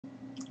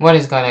What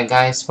is going on,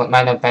 guys?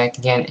 Mino back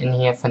again in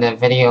here for the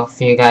video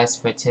for you guys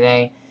for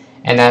today.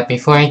 And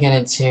before I get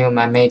into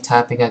my main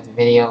topic of the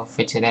video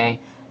for today,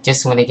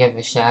 just want to give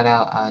a shout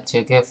out to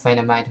a good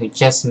friend of mine who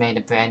just made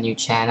a brand new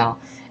channel,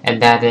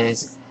 and that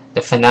is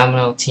the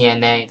Phenomenal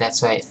TNA.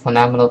 That's right,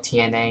 Phenomenal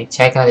TNA.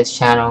 Check out his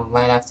channel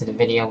right after the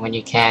video when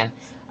you can.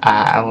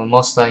 I will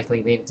most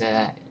likely leave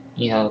the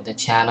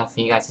channel for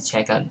you guys to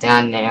check out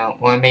down there,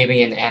 or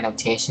maybe in the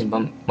annotation,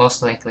 but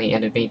most likely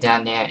it'll be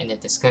down there in the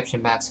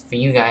description box for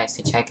you guys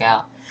to check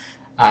out.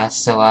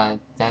 So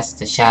that's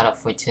the shout out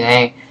for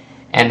today.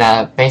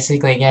 And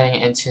basically getting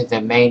into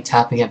the main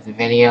topic of the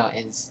video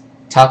is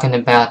talking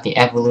about the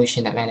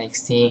evolution of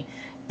NXT.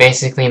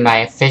 Basically my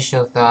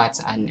official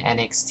thoughts on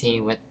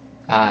NXT with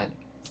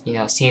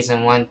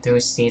season 1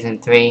 through season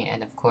 3,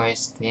 and of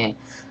course the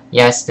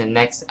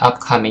next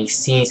upcoming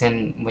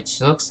season, which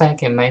looks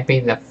like it might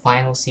be the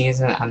final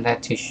season. I'm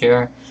not too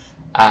sure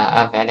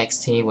of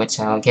NXT, which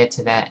I'll get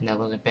to that in a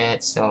little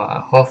bit. So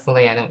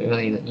hopefully I don't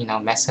really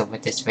mess up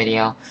with this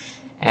video,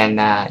 and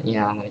I'm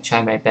gonna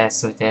try my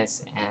best with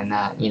this, and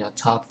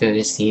talk through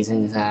the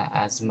seasons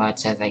as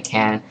much as I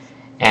can,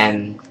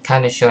 and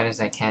kind of short as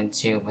I can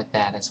too with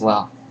that as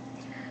well.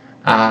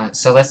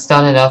 So let's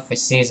start it off with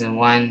season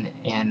 1,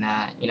 and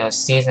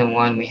season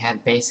 1 we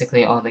had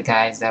basically all the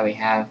guys that we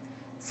have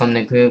from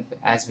the group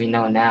as we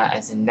know now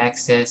as the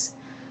Nexus.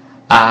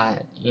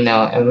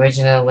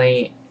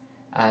 Originally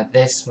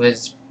this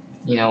was,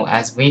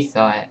 as we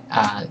thought,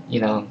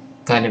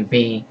 gonna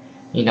be,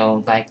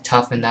 like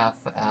Tough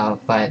Enough,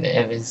 but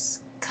it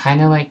was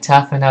kind of like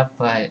Tough Enough,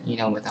 but,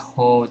 with a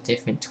whole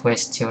different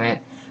twist to it.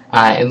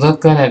 It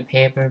looked good on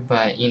paper,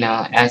 but,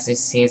 as the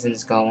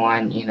seasons go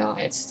on,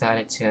 it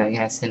started to, I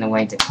guess, in a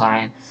way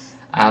decline.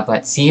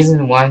 But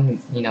season 1,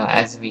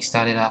 as we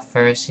started off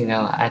first,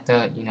 I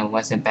thought,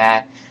 wasn't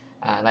bad.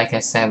 Like I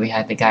said, we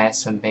had the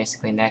guys from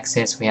basically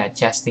Nexus. We had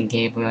Justin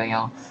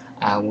Gabriel,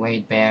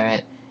 Wade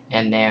Barrett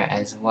in there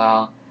as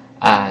well.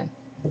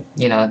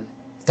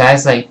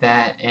 Guys like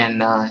that,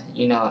 and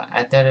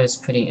I thought it was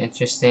pretty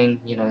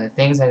interesting. The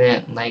things I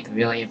didn't like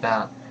really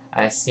about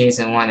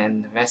season 1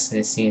 and the rest of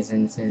the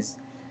seasons is,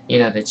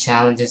 the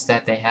challenges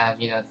that they have.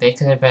 They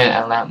could have been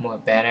a lot more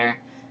better.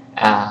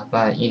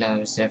 But it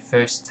was their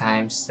first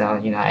time, so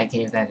I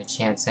gave that a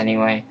chance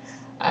anyway.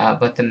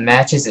 But the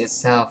matches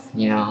itself,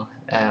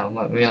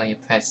 what really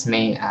impressed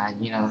me,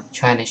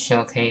 trying to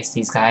showcase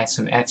these guys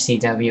from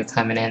FCW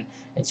coming in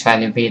and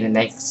trying to be the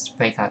next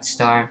breakout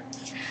star.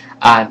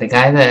 The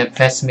guy that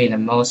impressed me the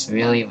most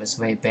really was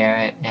Wade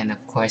Barrett, and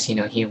of course,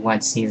 he won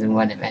season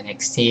 1 of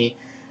NXT.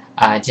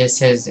 Just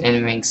his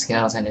in-ring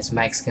skills and his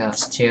mic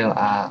skills too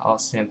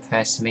also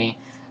impressed me.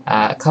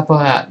 A couple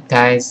of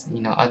guys,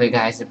 other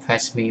guys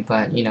impressed me,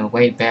 but,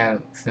 Wade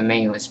Barrett for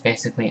me was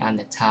basically on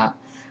the top.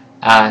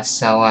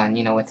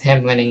 With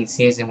him winning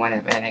season 1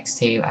 of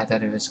NXT, I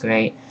thought it was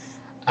great.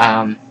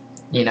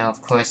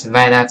 Of course,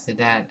 right after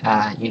that,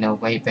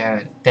 Wade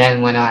Barrett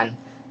then went on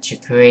to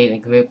create a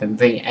group and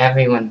bring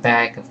everyone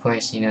back. Of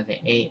course, the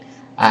 8,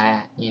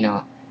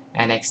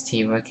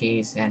 NXT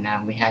rookies, and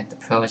we had the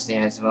pros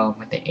there as well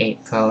with the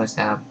 8 pros.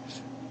 Of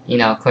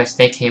course,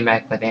 they came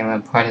back, but they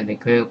weren't part of the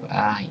group,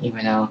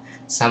 even though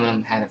some of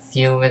them had a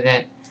feud with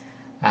it.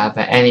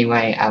 But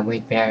anyway,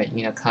 Wade Barrett,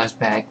 comes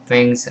back,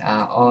 brings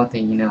all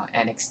the,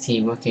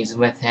 NXT rookies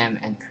with him,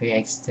 and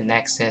creates the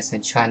Nexus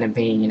and trying to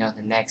be,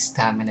 the next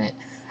dominant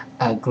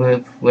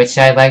group, which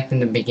I liked in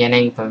the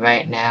beginning, but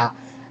right now,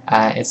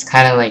 it's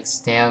kind of like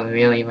stale,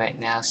 really, right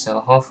now. So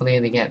hopefully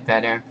they get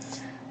better.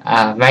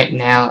 Right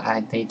now,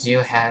 they do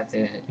have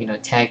the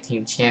tag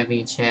team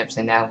championships,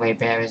 and now Wade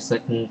Barrett is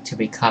looking to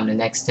become the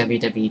next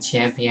WWE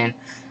champion.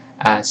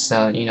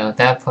 So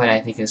that part I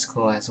think is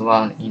cool as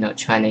well.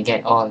 Trying to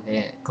get all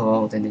the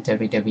gold in the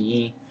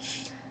WWE.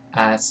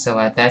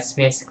 So that's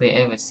basically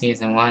it with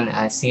season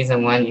 1.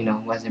 Season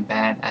 1, wasn't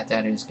bad. I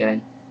thought it was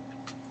good.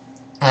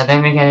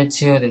 Then we get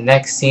into the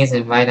next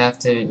season right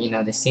after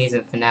the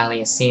season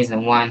finale of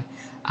season 1.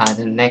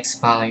 The next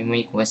following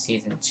week was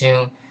season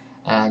 2.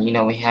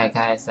 We had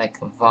guys like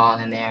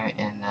Kaval in there,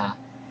 and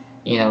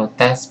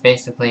that's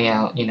basically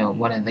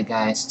one of the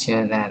guys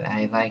too that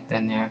I liked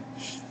in there.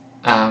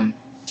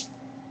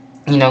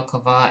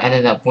 Kaval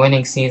ended up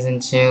winning season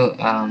 2.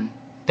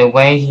 The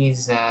way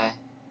he's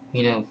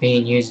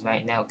being used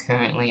right now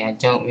currently, I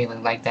don't really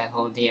like that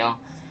whole deal.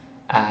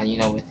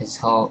 With his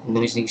whole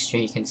losing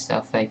streak and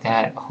stuff like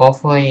that.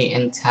 Hopefully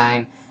in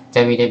time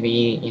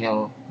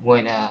WWE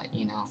would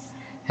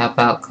help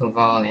out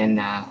Kaval, and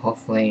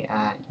hopefully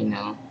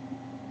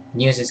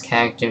use his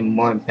character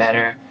more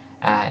better,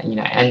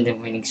 end the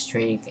winning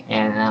streak,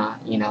 and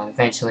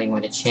eventually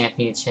win a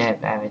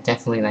championship. I would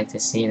definitely like to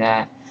see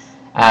that.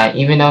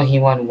 Even though he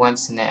won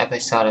once in the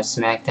episode of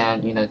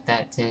SmackDown,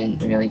 that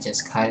didn't really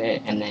just cut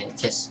it, and then it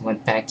just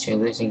went back to a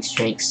losing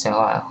streak. So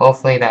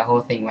hopefully that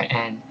whole thing would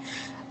end.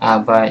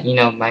 But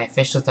my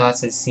official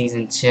thoughts on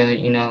season 2,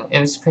 it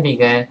was pretty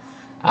good.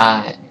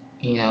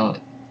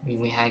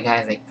 We had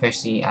guys like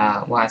Percy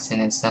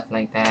Watson and stuff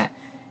like that,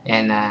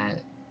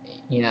 and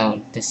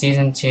the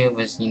season 2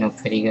 was,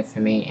 pretty good for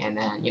me, and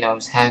I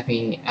was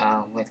happy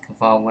with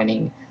Caval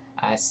winning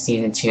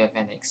season 2 of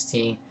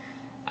NXT.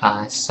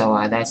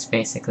 So that's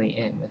basically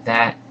it with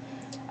that.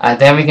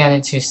 Then we got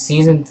into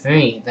season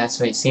 3. That's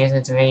right,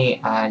 season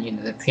 3.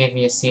 The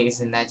previous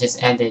season that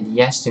just ended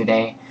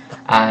yesterday.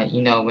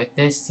 With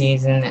this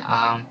season,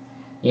 I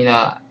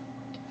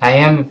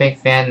am a big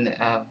fan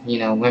of,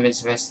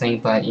 women's wrestling,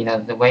 but,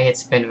 the way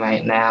it's been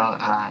right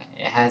now,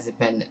 it hasn't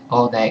been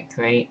all that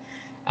great,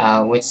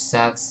 which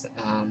sucks.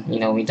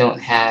 We don't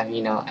have,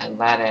 a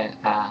lot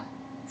of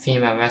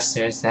female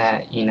wrestlers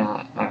that,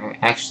 are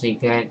actually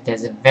good.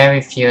 There's a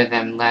very few of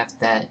them left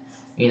that,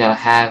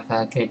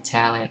 have good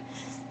talent,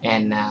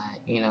 and,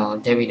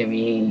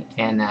 WWE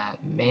and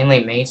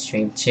mainly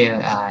mainstream too,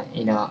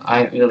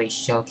 aren't really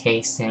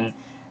showcasing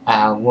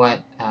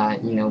what,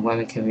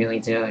 women can really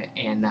do,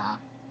 and,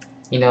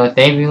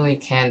 they really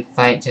can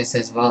fight just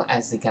as well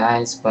as the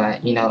guys, but,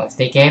 if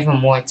they gave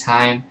them more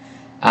time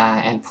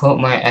and put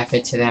more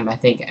effort to them, I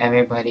think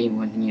everybody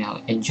would,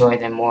 enjoy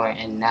them more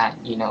and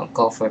not,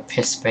 go for a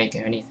piss break or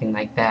anything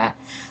like that,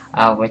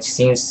 which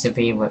seems to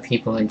be what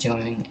people are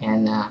doing,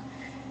 and,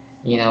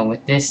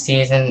 with this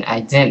season,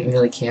 I didn't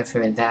really care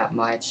for it that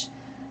much.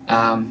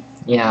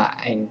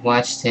 I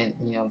watched it,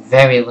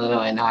 very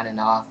little and on and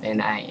off,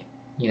 and I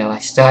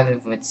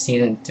started with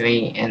season 3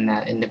 in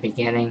the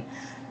beginning.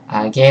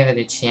 Gave it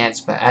a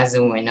chance, but as it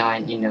went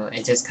on,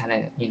 it just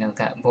kind of,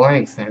 got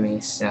boring for me,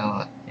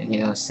 so,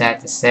 sad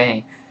to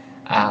say.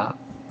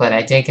 But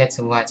I did get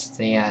to watch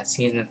the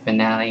season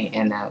finale,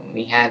 and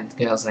we had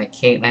girls like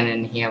Caitlyn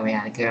in here, we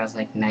had girls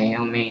like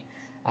Naomi,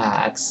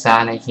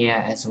 Oksana here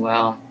as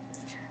well.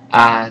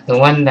 The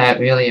one that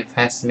really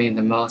impressed me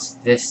the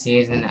most this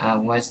season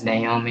was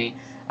Naomi.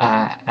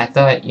 I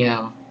thought,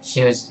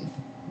 she was,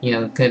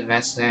 a good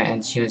wrestler,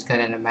 and she was good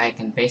in the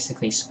mic and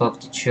basically spoke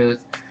the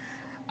truth.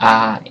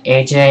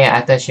 AJ,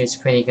 I thought she was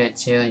pretty good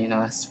too, I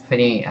was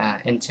pretty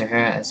into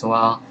her as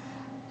well.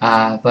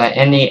 But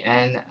in the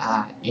end,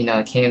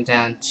 it came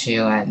down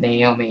to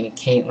Naomi,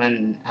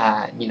 Caitlyn,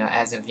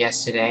 as of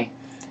yesterday.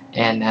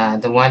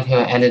 And the one who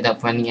ended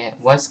up winning it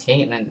was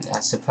Caitlyn.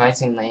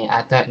 Surprisingly,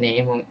 I thought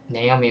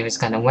Naomi was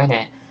going to win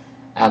it.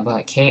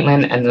 But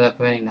Caitlyn ended up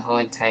winning the whole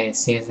entire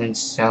season.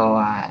 So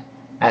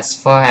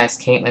as far as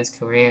Caitlyn's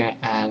career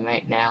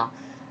right now,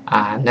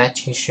 I'm not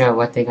too sure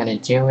what they're going to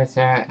do with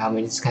her.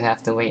 We're just going to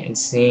have to wait and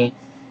see.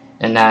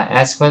 And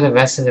as for the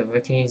rest of the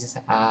rookies,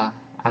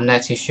 I'm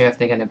not too sure if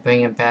they're going to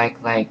bring it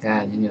back like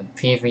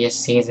previous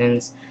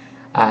seasons.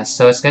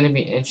 So it's going to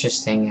be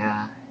interesting.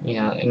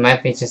 It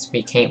might be just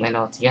be Caitlyn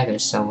altogether.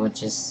 So we'll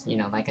just,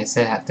 like I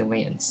said, have to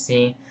wait and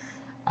see.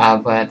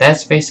 But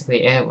that's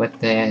basically it with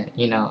the,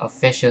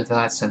 official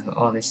thoughts of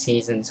all the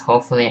seasons.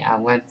 Hopefully I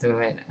went through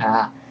it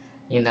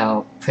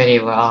pretty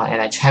well,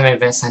 and I tried my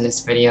best on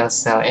this video,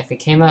 so if it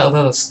came out a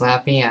little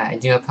sloppy, I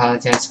do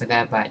apologize for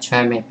that, but I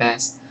tried my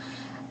best.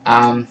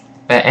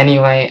 But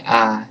anyway,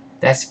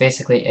 that's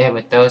basically it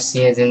with those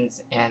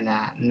seasons, and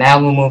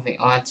now we're moving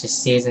on to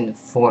season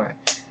 4.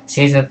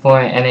 Season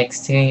 4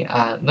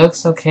 NXT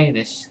looks okay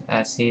this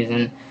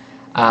season.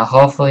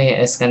 Hopefully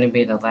it's going to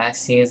be the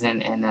last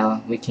season,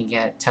 and we can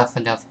get Tough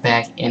Enough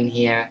back in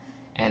here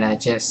and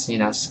just,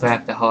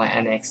 scrap the whole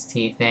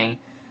NXT thing.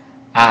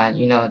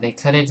 They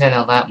could have done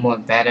a lot more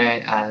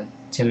better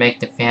to make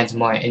the fans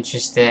more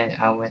interested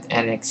with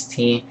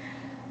NXT,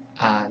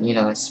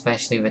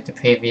 especially with the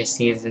previous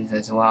seasons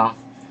as well.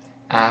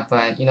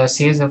 But,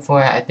 season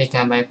 4 I think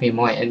I might be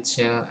more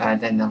into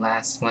than the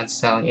last one,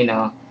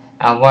 so,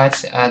 I'll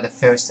watch the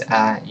first,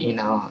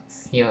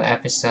 few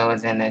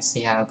episodes and then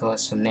see how it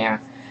goes from there.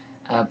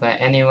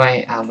 But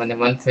anyway, I'm going to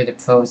run through the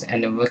pros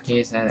and the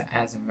rookies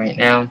as of right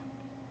now.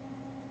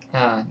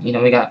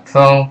 We got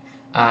pro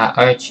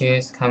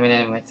Archers coming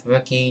in with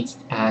rookie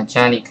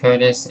Johnny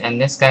Curtis, and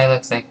this guy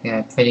looks like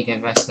a pretty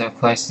good wrestler. Of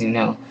course,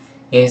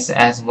 he's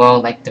as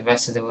well like the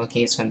rest of the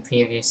rookies from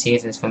previous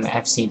seasons from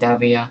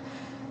FCW.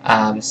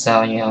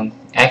 So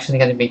actually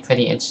going to be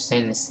pretty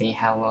interesting to see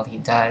how well he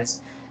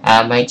does.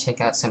 I might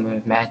check out some of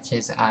his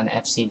matches on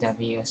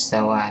FCW,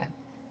 so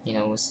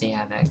we'll see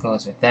how that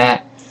goes with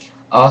that.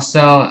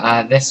 Also,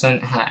 this one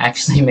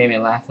actually made me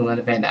laugh a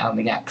little bit.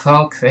 We got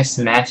pro Chris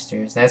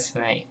Masters. That's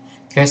right,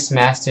 Chris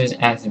Masters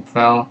as a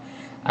pro.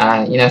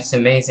 It's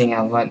amazing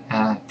what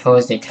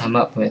pros they come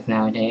up with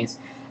nowadays.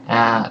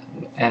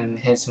 And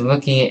his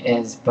rookie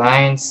is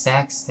Bryan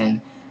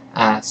Saxton.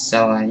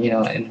 So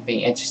it'd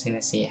be interesting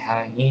to see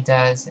how he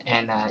does.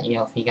 And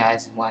if you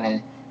guys want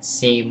to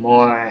see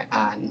more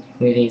on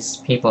who these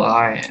people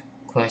are,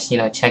 of course,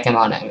 check them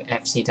out at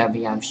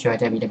FCW. I'm sure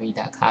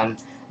WWE.com,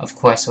 of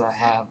course, will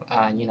have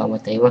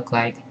what they look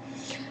like.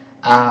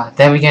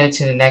 Then we get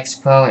into the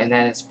next pro, and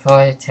that is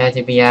pro Ted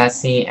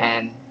DiBiase,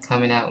 and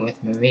coming out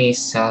with Maryse.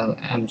 So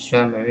I'm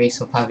sure Maryse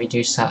will probably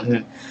do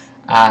something,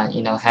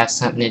 have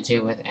something to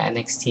do with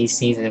NXT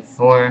season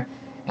 4.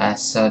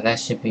 So that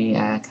should be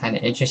kind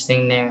of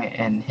interesting there.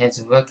 And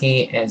his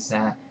rookie is,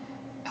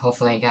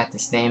 hopefully I got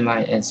this name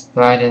right, it's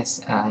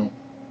Bradus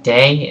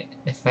Day,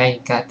 if I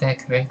got that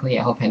correctly.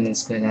 I hope I didn't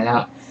screw that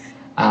up.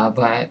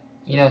 But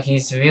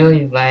he's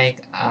really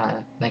like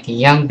a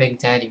young Big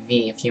Daddy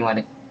V, if you want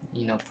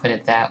to, put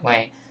it that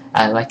way.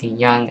 Like a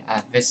young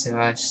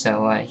Viscera,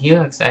 so he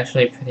looks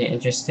actually pretty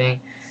interesting.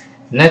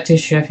 Not too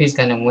sure if he's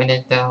gonna win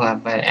it though,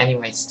 but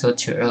anyway, it's still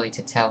too early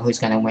to tell who's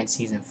gonna win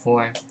Season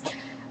 4.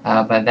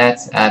 But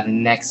that's the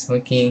next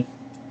rookie.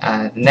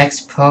 The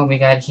next pro we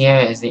got here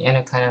is the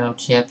Intercontinental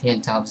Champion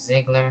Dolph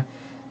Ziggler.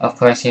 Of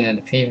course,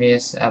 the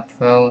previous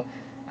pro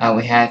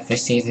we had for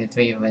Season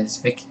 3 was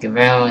Vicky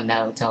Guerrero, and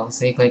now Dolph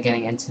Ziggler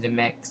getting into the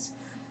mix.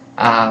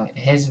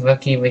 His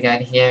rookie we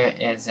got here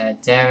is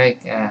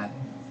Derrik,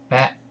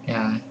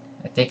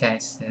 I think I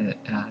said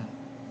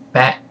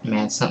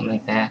Batman, something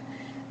like that.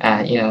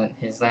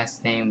 His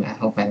last name, I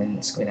hope I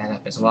didn't screw that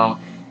up as well.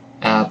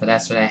 But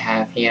that's what I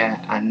have here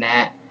on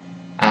that.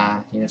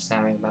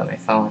 Sorry about my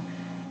phone.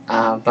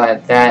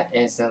 But that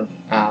is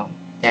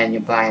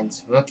Daniel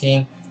Bryan's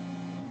rookie.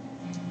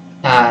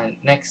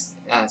 Next,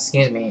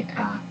 excuse me,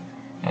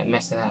 I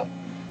messed it up.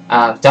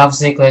 Dolph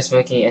Ziggler's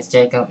rookie is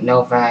Jacob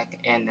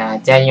Novak,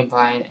 and Daniel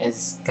Bryan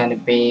is going to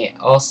be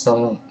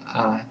also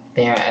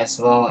there as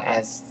well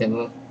as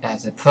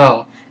a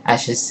pro, I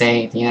should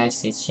say, the United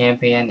States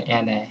champion,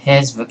 and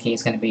his rookie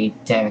is going to be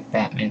Derrik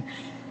Bateman.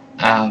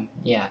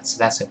 Yeah, so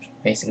that's what I'm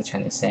basically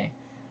trying to say.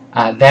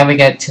 Then we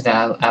get to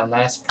our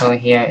last pro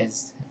here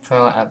is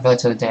Pro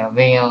Alberto Del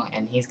Rio,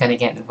 and he's going to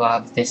get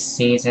involved this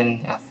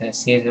season for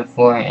Season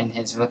 4, and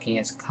his rookie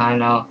is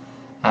Conor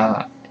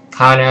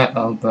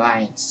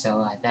O'Brien.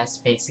 So that's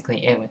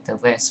basically it with the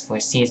list for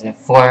Season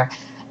 4.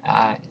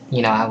 I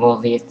will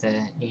leave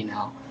the,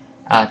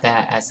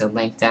 that as a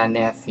link down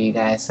there for you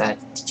guys to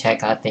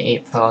check out the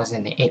 8 pros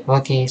and the 8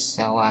 rookies.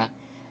 So,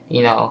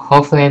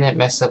 hopefully I didn't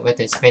mess up with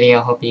this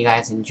video. Hope you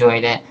guys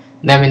enjoyed it.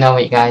 Let me know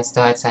what you guys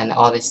thoughts on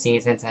all the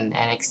seasons and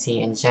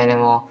NXT in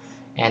general.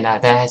 And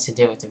that has to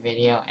do with the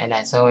video. And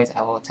as always,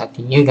 I will talk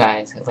to you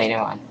guys later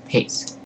on. Peace.